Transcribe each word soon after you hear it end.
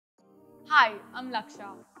Hi, I'm Laksha.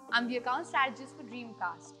 I'm the account strategist for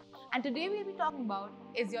Dreamcast, and today we'll be talking about,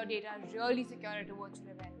 is your data really secure at a virtual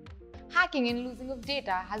event? Hacking and losing of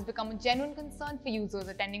data has become a genuine concern for users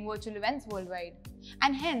attending virtual events worldwide,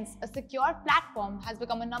 and hence a secure platform has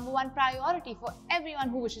become a #1 priority for everyone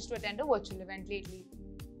who wishes to attend a virtual event lately.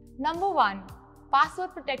 Number 1.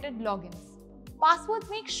 Password protected logins. Passwords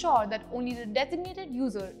make sure that only the designated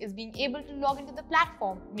user is being able to log into the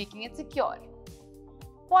platform, making it secure.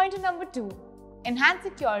 Pointer number 2. Enhance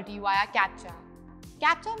security via Captcha.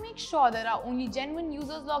 Captcha makes sure there are only genuine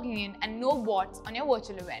users logging in and no bots on your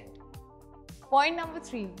virtual event. Point number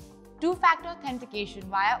 3. Two-factor authentication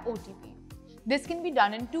via OTP. This can be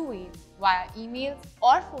done in two ways, via emails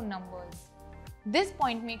or phone numbers. This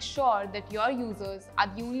point makes sure that your users are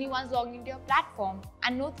the only ones logging into your platform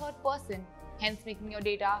and no third person, hence making your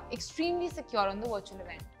data extremely secure on the virtual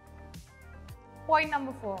event. Point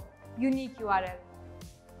number 4. Unique URL.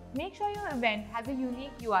 Make sure your event has a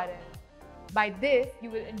unique URL. By this, you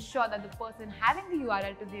will ensure that the person having the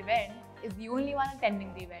URL to the event is the only one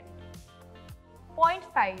attending the event. Point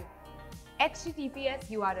 5. HTTPS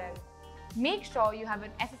URL. Make sure you have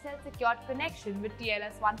an SSL secured connection with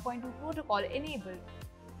TLS 1.2 protocol enabled.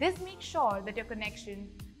 This makes sure that your connection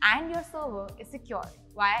and your server is secure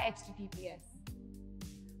via HTTPS.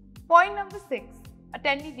 Point number 6.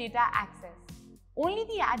 Attendee data access. Only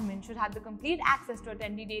the admin should have the complete access to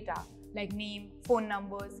attendee data like name, phone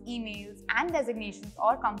numbers, emails, and designations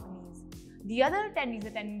or companies. The other attendees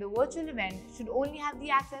attending the virtual event should only have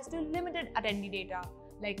the access to limited attendee data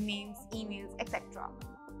like names, emails, etc.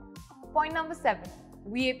 Point number 7.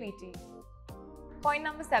 VAPT. Point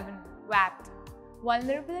number 7. VAPT.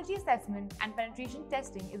 Vulnerability Assessment and Penetration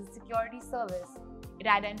Testing is a security service. It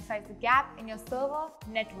identifies the gap in your server,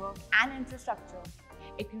 network, and infrastructure.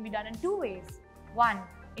 It can be done in two ways. 1.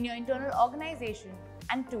 In your internal organization,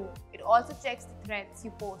 and 2. It also checks the threats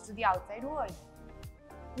you pose to the outside world.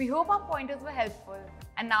 We hope our pointers were helpful,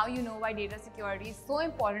 and now you know why data security is so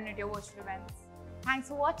important at your virtual events. Thanks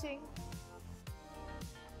for watching.